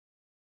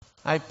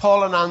Hey,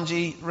 Paul and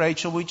Angie,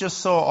 Rachel, we just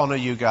so honour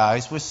you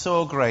guys. We're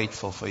so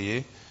grateful for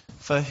you,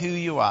 for who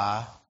you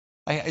are.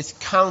 It's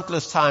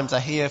countless times I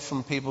hear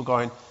from people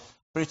going,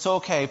 but it's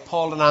okay,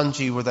 Paul and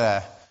Angie were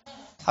there.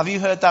 Have you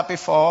heard that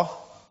before?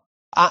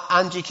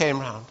 Angie came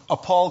round, or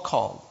Paul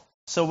called.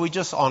 So we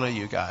just honour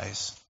you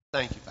guys.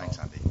 Thank you. Thanks,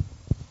 Andy.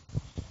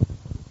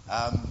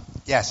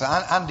 So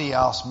Andy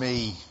asked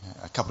me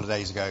a couple of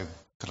days ago,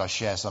 could I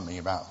share something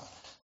about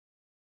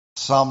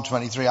Psalm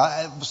 23.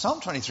 Psalm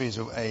 23 is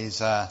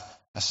a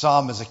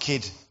psalm as a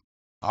kid.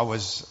 I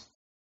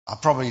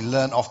probably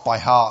learnt off by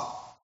heart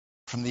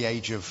from the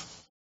age of,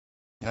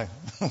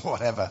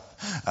 whatever,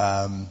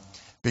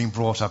 being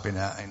brought up in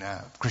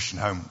a Christian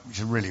home, which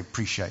I really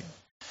appreciate.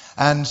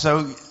 And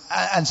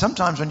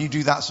sometimes when you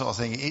do that sort of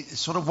thing, it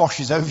sort of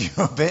washes over you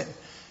a bit,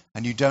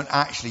 and you don't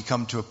actually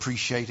come to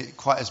appreciate it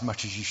quite as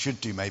much as you should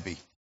do, maybe.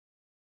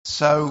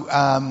 So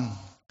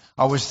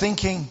I was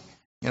thinking,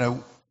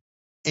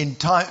 in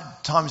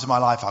times of my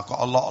life, I've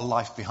got a lot of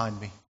life behind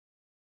me.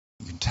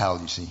 You can tell,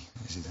 you see.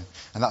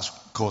 And that's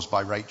caused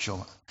by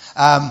Rachel.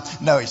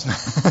 No, it's not.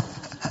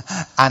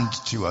 And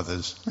two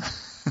others,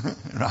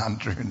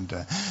 Andrew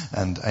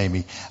and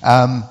Amy.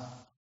 I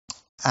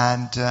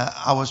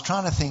was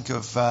trying to think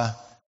of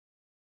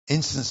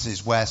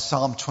instances where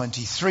Psalm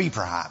 23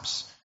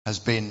 perhaps has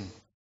been,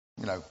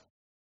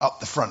 up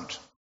the front,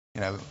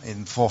 in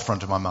the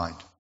forefront of my mind.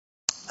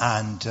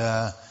 And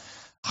I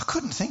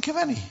couldn't think of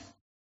any.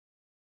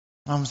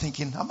 I'm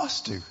thinking, I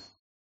must do.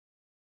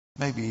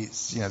 Maybe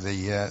it's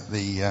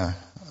the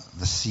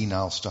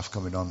senile stuff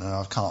coming on, and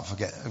I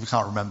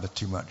can't remember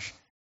too much.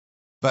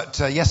 But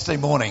yesterday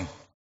morning,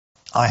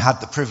 I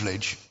had the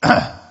privilege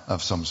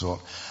of some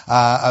sort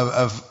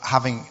of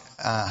having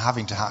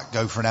to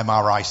go for an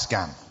MRI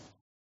scan.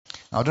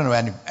 Now, I don't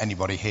know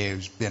anybody here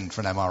who's been for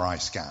an MRI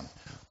scan,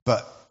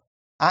 but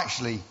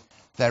actually,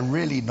 they're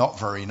really not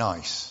very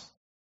nice.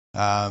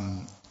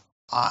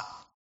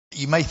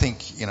 You may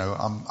think,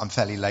 I'm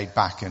fairly laid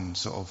back and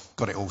sort of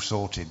got it all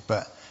sorted,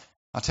 but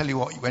I tell you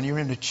what, when you're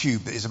in a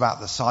tube that is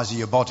about the size of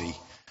your body,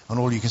 and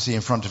all you can see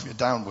in front of you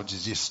downwards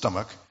is your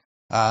stomach,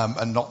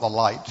 and not the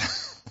light,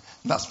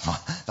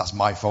 that's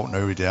my fault,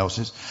 nobody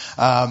else's.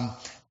 And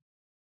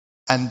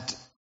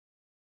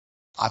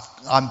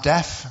I'm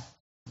deaf,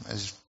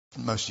 as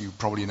most of you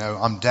probably know.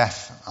 I'm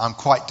deaf. I'm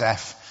quite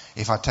deaf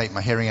if I take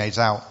my hearing aids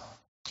out,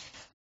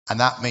 and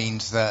that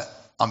means that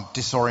I'm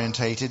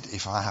disorientated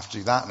if I have to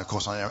do that. And of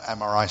course, an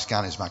MRI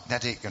scan is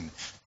magnetic, and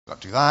I've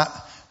got to do that.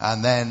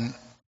 And then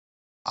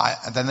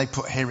they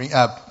put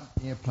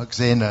earplugs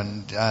in,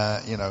 and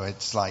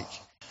it's like,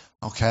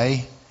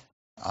 okay,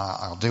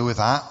 I'll deal with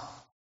that.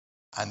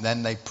 And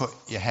then they put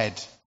your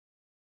head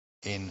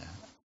in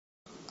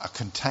a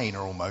container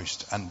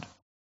almost, and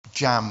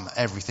jam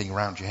everything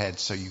around your head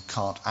so you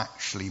can't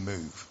actually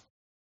move.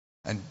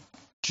 And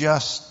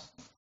just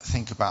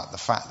think about the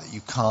fact that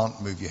you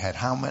can't move your head.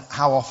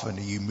 How often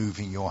are you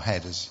moving your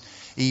head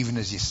even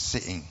as you're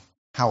sitting?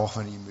 How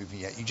often are you moving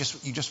your head? You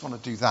just want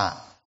to do that.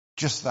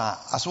 Just that.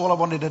 That's all I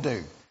wanted to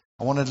do.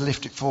 I wanted to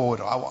lift it forward.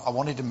 I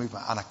wanted to move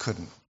it, and I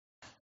couldn't.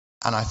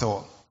 And I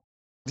thought,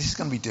 this is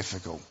going to be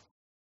difficult.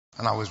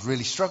 And I was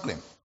really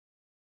struggling.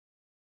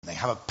 They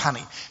have a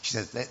panic. She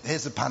said,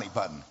 here's the panic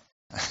button.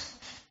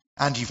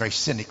 Angie very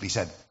cynically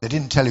said, they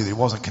didn't tell you that it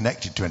wasn't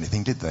connected to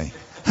anything, did they?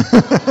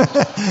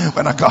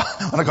 When I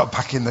got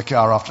back in the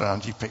car after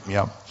Angie picked me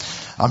up,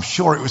 I'm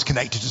sure it was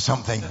connected to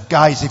something.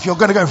 Guys, if you're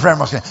going to go for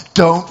MRI,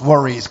 don't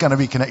worry, it's going to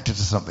be connected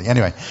to something.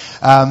 Anyway,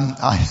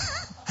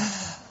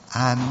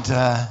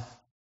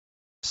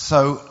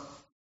 so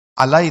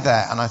I lay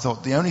there and I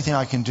thought, the only thing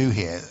I can do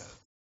here,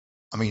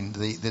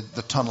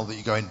 the tunnel that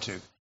you go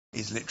into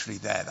is literally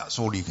there. That's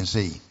all you can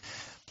see,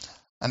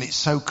 and it's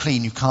so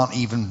clean you can't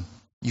even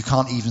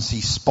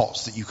see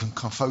spots that you can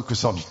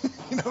focus on.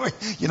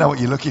 You know what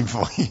you're looking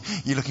for.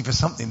 You're looking for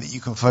something that you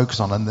can focus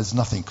on, and there's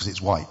nothing because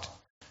it's white.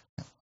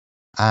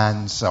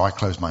 And so I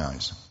closed my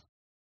eyes.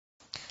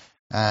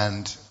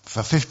 And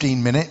for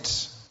 15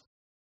 minutes,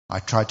 I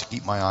tried to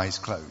keep my eyes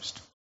closed.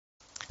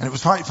 And it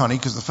was quite funny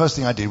because the first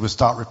thing I did was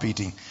start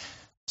repeating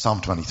Psalm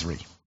 23.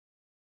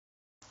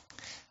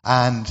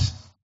 And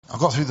I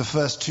got through the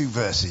first two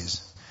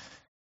verses.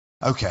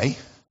 Okay.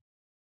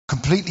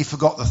 Completely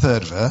forgot the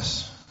third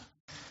verse.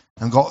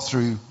 And got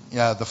through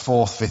the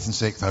fourth, fifth, and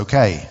sixth,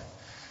 okay.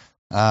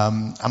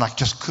 And I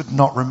just could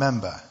not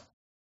remember,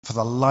 for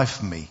the life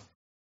of me,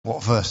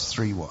 what verse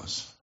 3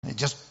 was. It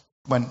just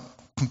went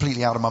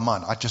completely out of my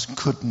mind. I just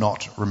could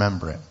not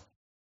remember it.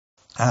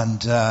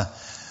 And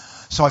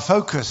so I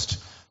focused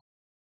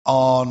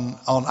on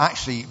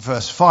actually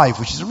verse 5,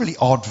 which is a really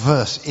odd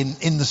verse.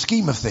 In the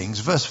scheme of things,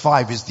 verse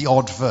 5 is the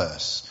odd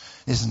verse,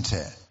 isn't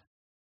it?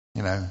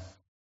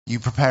 You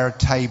prepare a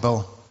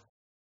table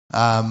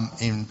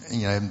in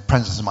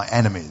presence of my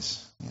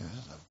enemies. It's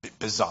a bit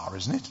bizarre,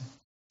 isn't it?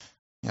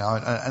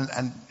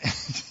 And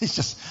it's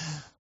just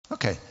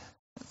okay.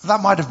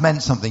 That might have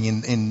meant something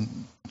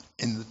in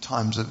the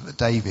times of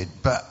David,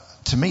 but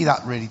to me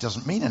that really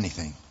doesn't mean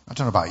anything. I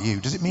don't know about you.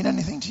 Does it mean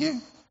anything to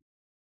you?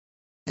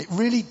 It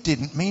really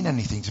didn't mean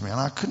anything to me,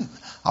 and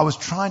I was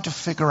trying to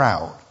figure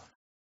out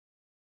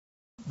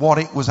what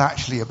it was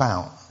actually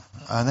about.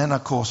 And then,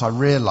 of course, I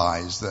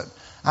realized that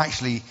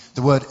actually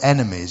the word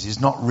enemies is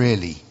not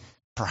really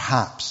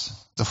perhaps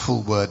the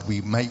full word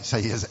we may say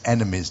as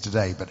enemies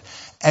today, but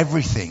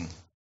everything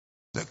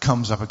that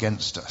comes up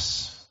against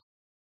us,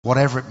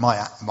 whatever it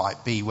might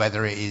be,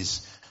 whether it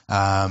is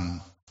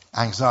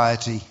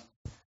anxiety,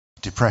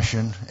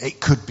 depression, it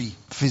could be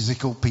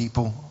physical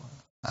people,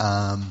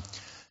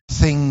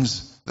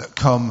 things that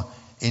come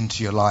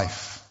into your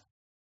life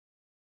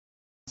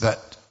that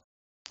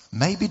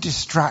maybe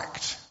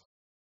distract.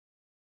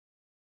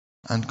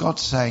 And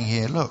God's saying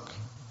here, look,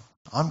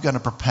 I'm going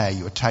to prepare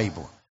you a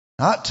table.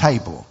 Now that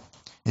table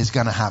is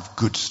going to have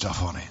good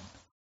stuff on it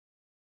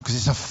because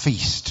it's a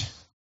feast.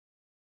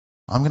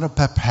 I'm going to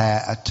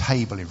prepare a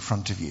table in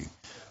front of you.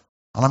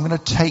 And I'm going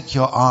to take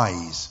your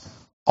eyes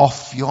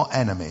off your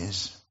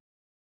enemies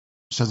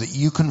so that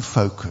you can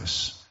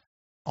focus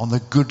on the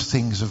good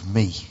things of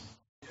me.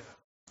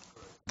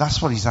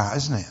 That's what he's at,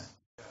 isn't it?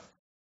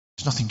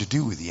 It's nothing to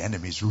do with the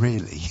enemies,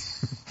 really.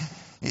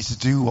 It's to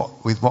do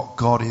with what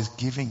God is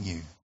giving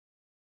you,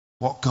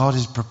 what God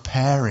is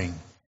preparing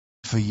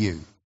for you.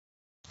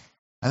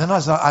 And then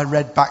as I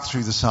read back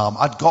through the psalm,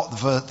 I'd got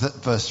the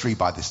verse 3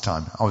 by this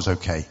time. I was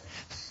okay.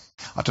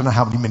 I don't know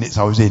how many minutes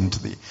I was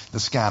into the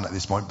scan at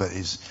this point, but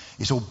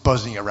it's all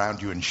buzzing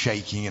around you and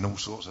shaking and all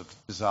sorts of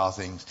bizarre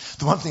things.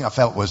 The one thing I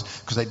felt was,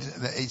 because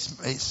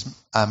it's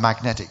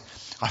magnetic,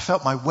 I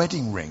felt my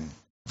wedding ring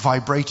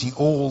vibrating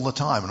all the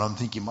time, and I'm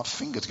thinking my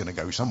finger's going to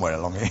go somewhere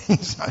along here.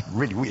 It's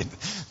really weird.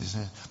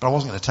 But I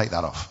wasn't going to take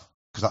that off,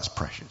 because that's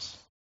precious.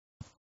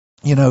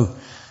 You know,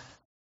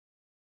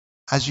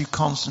 as you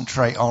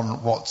concentrate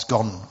on what's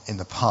gone in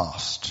the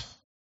past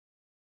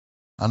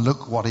and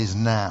look what is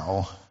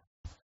now,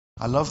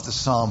 I love the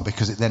psalm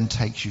because it then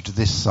takes you to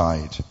this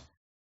side.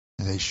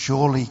 It says,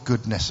 surely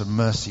goodness and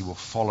mercy will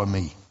follow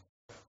me.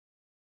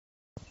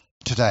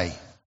 Today.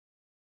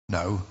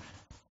 No.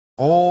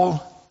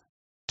 All,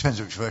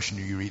 depends which version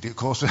you read it, of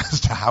course,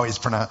 as to how it's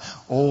pronounced,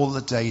 all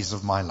the days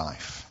of my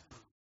life.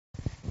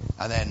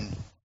 And then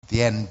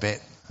the end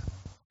bit,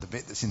 the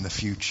bit that's in the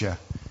future.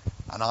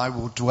 And I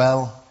will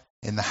dwell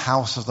in the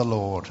house of the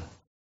Lord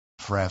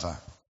forever.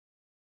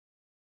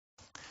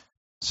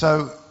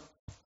 So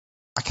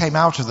I came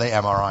out of the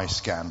MRI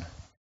scan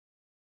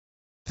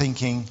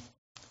thinking,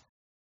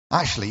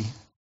 actually,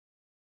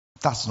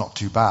 that's not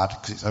too bad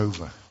because it's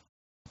over.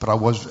 But I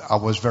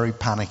was very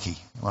panicky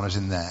when I was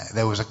in there.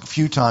 There was a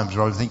few times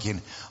where I was thinking,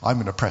 I'm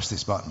going to press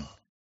this button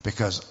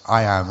because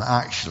I am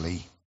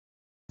actually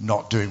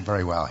not doing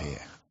very well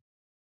here.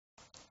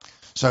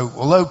 So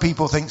although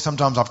people think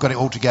sometimes I've got it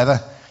all together,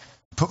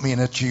 put me in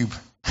a tube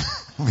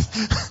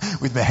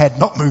with my head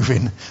not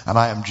moving, and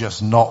I am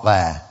just not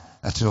there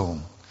at all.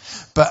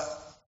 But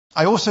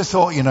I also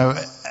thought, you know,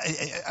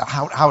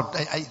 how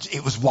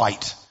it was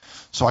white.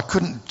 So I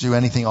couldn't do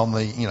anything on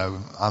the, you know,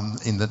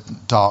 in the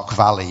dark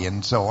valley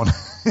and so on,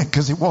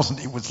 because it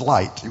was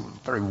light. It was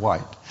very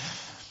white.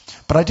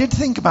 But I did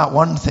think about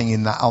one thing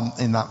in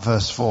that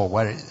verse 4,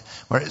 where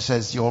it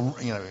says,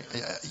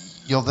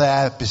 you're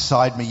there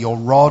beside me, your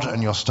rod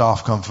and your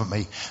staff comfort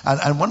me.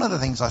 And one of the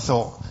things I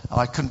thought, and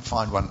I couldn't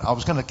find one, I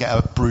was going to get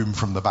a broom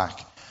from the back.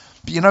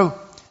 But you know,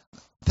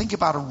 think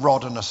about a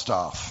rod and a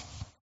staff.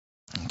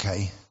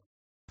 Okay.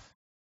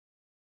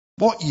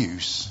 What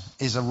use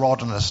is a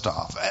rod and a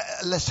staff?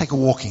 Let's take a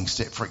walking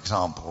stick, for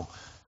example.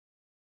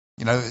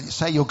 You know,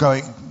 say you're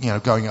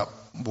walking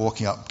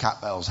up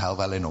Catbells,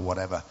 Helvellyn or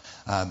whatever,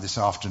 this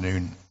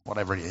afternoon,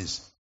 whatever it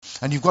is.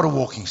 And you've got a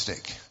walking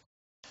stick.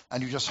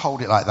 And you just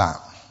hold it like that.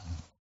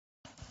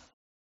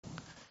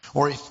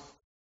 Or if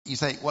you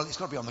say, well, it's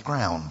got to be on the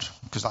ground,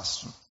 because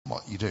that's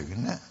what you do,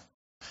 isn't it?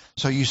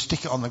 So you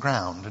stick it on the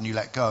ground and you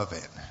let go of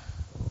it.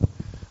 Well,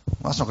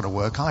 that's not going to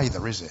work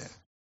either, is it?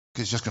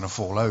 Because it's just going to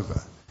fall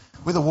over.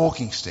 With a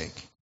walking stick,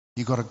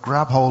 you've got to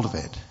grab hold of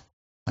it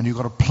and you've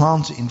got to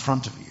plant it in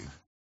front of you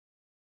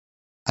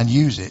and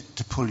use it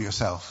to pull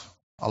yourself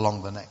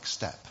along the next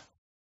step.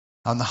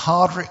 And the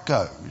harder it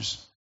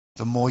goes,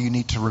 the more you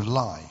need to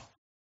rely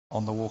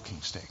on the walking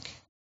stick.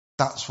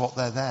 That's what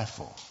they're there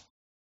for.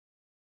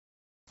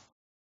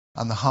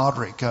 And the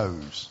harder it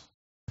goes,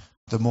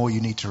 the more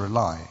you need to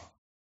rely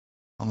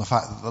on the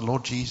fact that the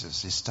Lord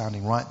Jesus is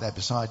standing right there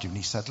beside you. And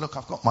he said, look,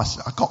 I've got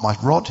my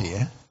rod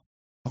here.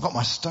 I've got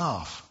my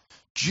staff.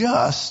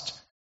 Just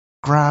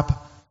grab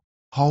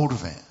hold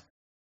of it.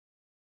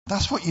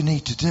 That's what you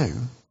need to do.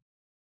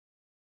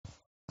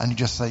 And you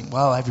just think,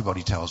 well,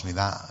 everybody tells me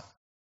that.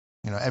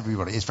 You know,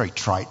 everybody. It's a very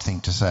trite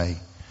thing to say.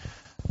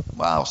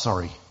 Well,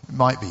 sorry, it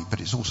might be,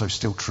 but it's also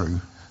still true.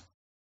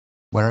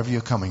 Wherever you're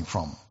coming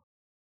from.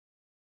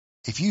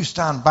 If you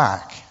stand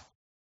back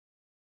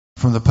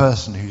from the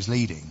person who's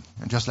leading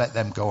and just let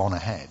them go on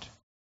ahead,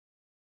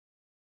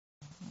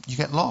 you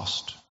get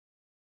lost.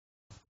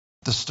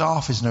 The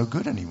staff is no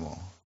good anymore.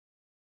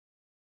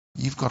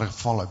 You've got to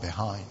follow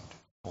behind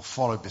or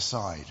follow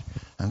beside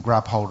and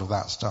grab hold of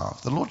that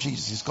staff. The Lord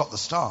Jesus has got the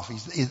staff.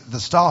 The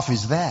staff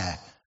is there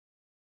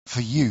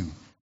for you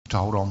to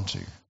hold on to.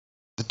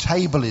 The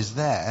table is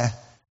there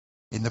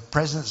in the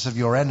presence of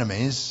your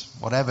enemies,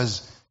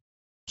 whatever's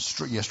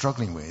you're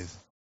struggling with.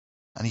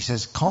 And he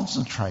says,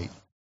 concentrate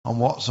on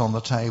what's on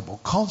the table.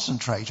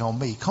 Concentrate on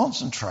me.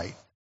 Concentrate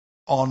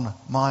on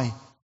my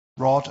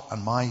rod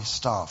and my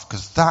staff,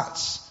 because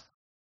that's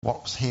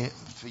what's here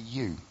for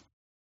you.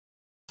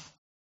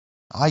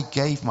 I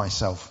gave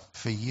myself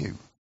for you.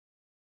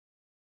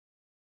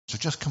 So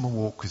just come and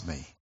walk with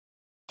me.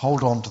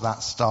 Hold on to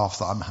that staff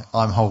that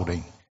I'm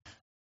holding,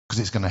 because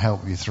it's going to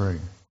help you through.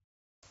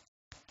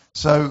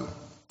 So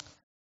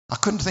I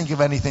couldn't think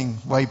of anything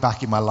way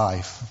back in my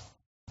life,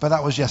 but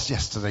that was just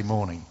yesterday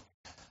morning.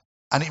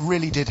 And it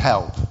really did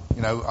help.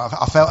 You know,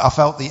 I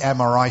felt the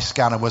MRI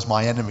scanner was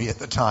my enemy at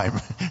the time.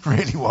 It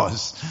really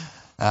was.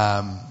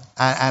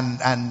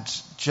 And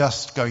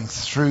just going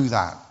through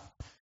that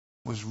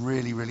was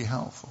really, really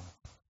helpful.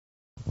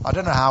 I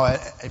don't know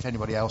if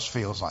anybody else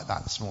feels like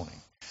that this morning.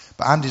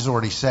 But Andy's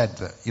already said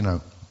that, you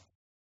know,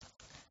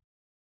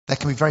 there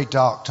can be very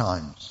dark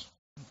times.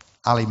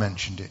 Ali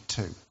mentioned it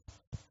too.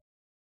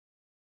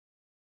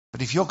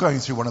 But if you're going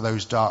through one of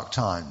those dark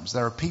times,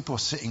 there are people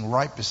sitting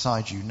right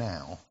beside you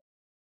now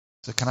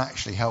that can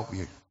actually help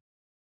you.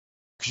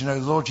 Because, you know,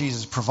 the Lord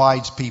Jesus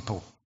provides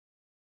people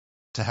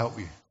to help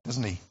you,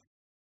 doesn't he?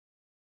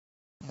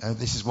 You know,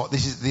 this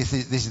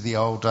is the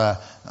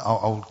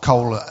old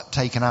coal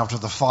taken out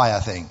of the fire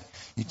thing.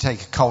 You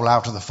take a coal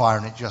out of the fire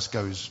and it just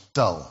goes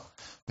dull.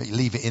 But you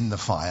leave it in the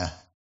fire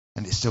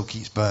and it still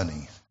keeps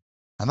burning.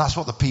 And that's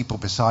what the people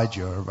beside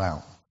you are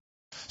about.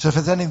 So if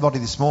there's anybody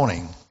this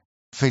morning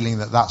feeling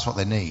that that's what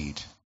they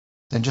need,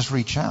 then just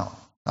reach out.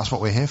 That's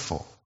what we're here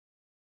for.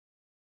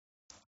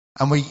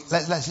 And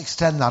let's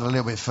extend that a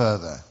little bit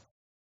further.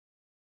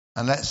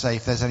 And let's say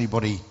if there's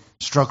anybody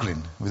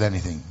struggling with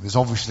anything, there's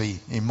obviously,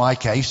 in my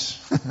case,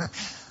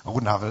 I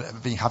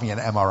wouldn't be having an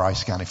MRI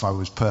scan if I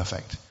was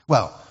perfect.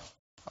 Well,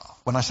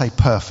 when I say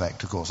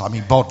perfect, of course, I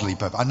mean bodily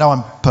perfect. I know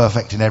I'm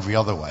perfect in every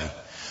other way,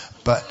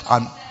 but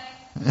I'm...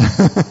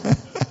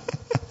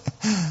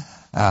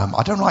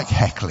 I don't like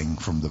heckling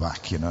from the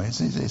back, you know.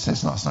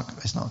 It's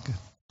not good.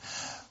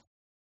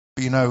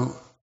 But, you know,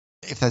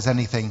 if there's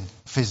anything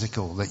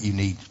physical that you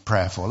need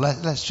prayer for,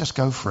 let's just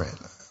go for it.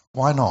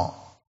 Why not?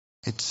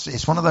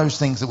 It's one of those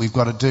things that we've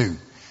got to do.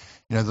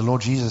 You know, the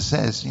Lord Jesus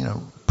says, you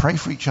know, pray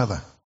for each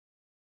other.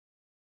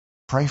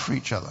 Pray for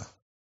each other.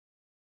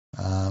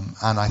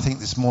 And I think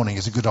this morning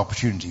is a good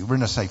opportunity. We're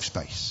in a safe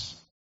space,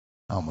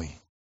 aren't we?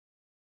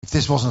 If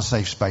this wasn't a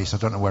safe space, I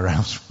don't know where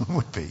else it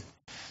would be.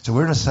 So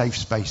we're in a safe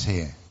space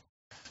here.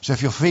 So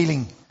if you're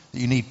feeling that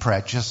you need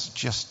prayer,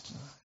 just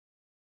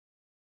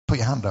put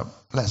your hand up.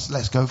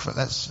 Let's go for it.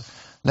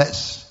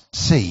 Let's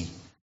see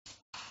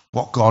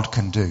what God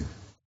can do.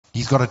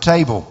 He's got a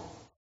table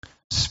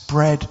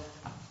spread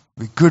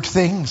with good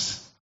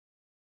things.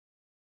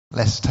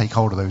 Let's take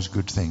hold of those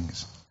good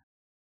things.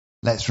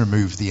 Let's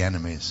remove the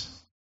enemies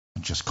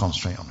and just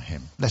concentrate on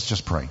him. Let's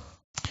just pray.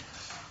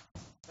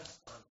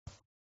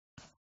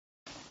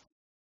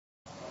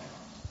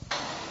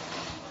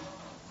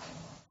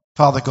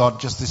 Father God,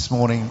 just this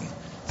morning,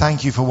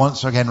 thank you for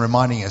once again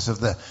reminding us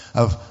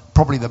of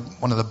probably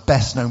one of the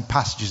best known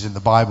passages in the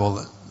Bible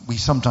that we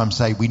sometimes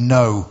say we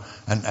know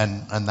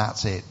and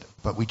that's it.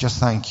 But we just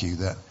thank you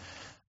that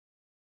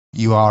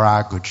you are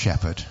our good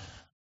shepherd.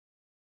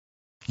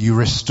 You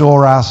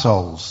restore our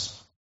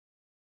souls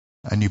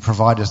and you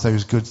provide us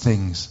those good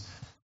things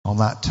on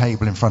that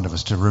table in front of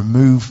us to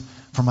remove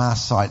from our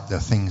sight the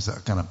things that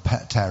are going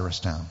to tear us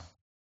down.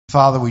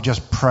 Father, we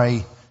just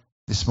pray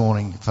this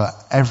morning for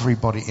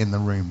everybody in the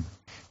room,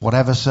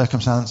 whatever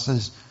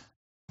circumstances,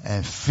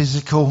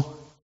 physical.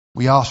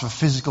 We ask for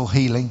physical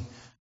healing.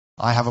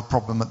 I have a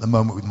problem at the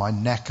moment with my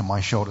neck and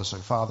my shoulder, so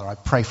Father, I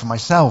pray for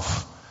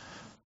myself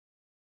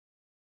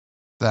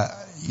that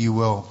you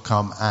will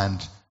come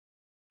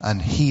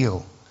and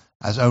heal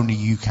as only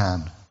you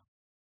can.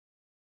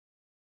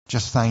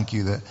 Just thank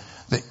you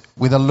that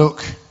with a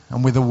look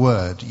and with a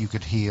word you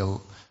could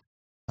heal.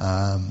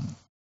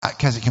 At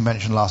Keswick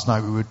Convention last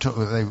night, we were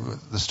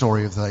the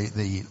story of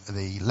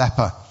the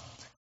leper,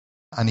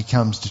 and he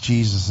comes to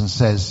Jesus and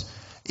says,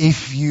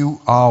 "If you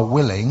are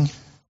willing,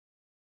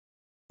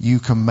 you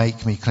can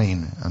make me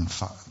clean." And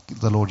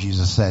the Lord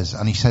Jesus says,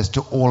 and he says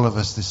to all of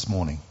us this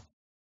morning,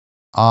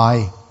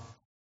 "I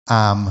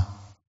am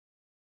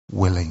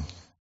willing."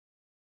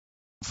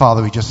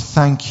 Father, we just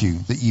thank you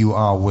that you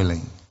are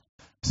willing.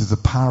 Through the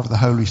power of the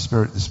Holy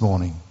Spirit this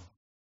morning,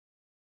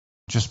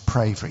 just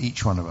pray for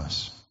each one of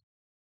us.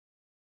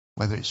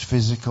 Whether it's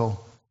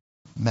physical,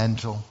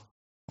 mental,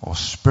 or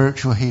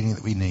spiritual healing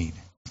that we need.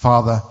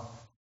 Father,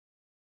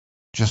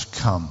 just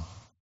come.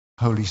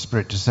 Holy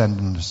Spirit, descend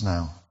on us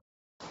now.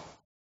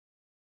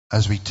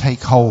 As we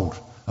take hold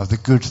of the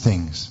good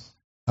things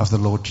of the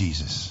Lord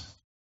Jesus.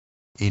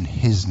 In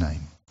his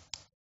name.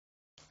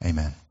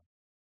 Amen.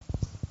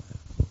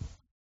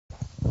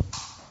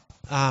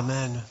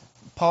 Amen.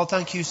 Paul,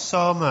 thank you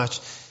so much.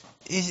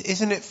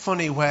 Isn't it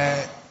funny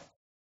where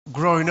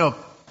growing up,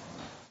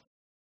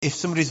 if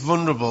somebody's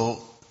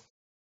vulnerable,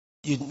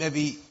 you'd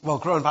maybe, well,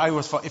 growing up, I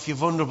always thought if you're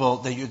vulnerable,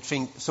 then you'd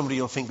think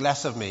somebody will think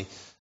less of me.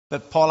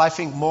 But Paul, I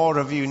think more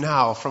of you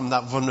now from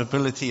that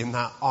vulnerability and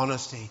that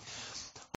honesty.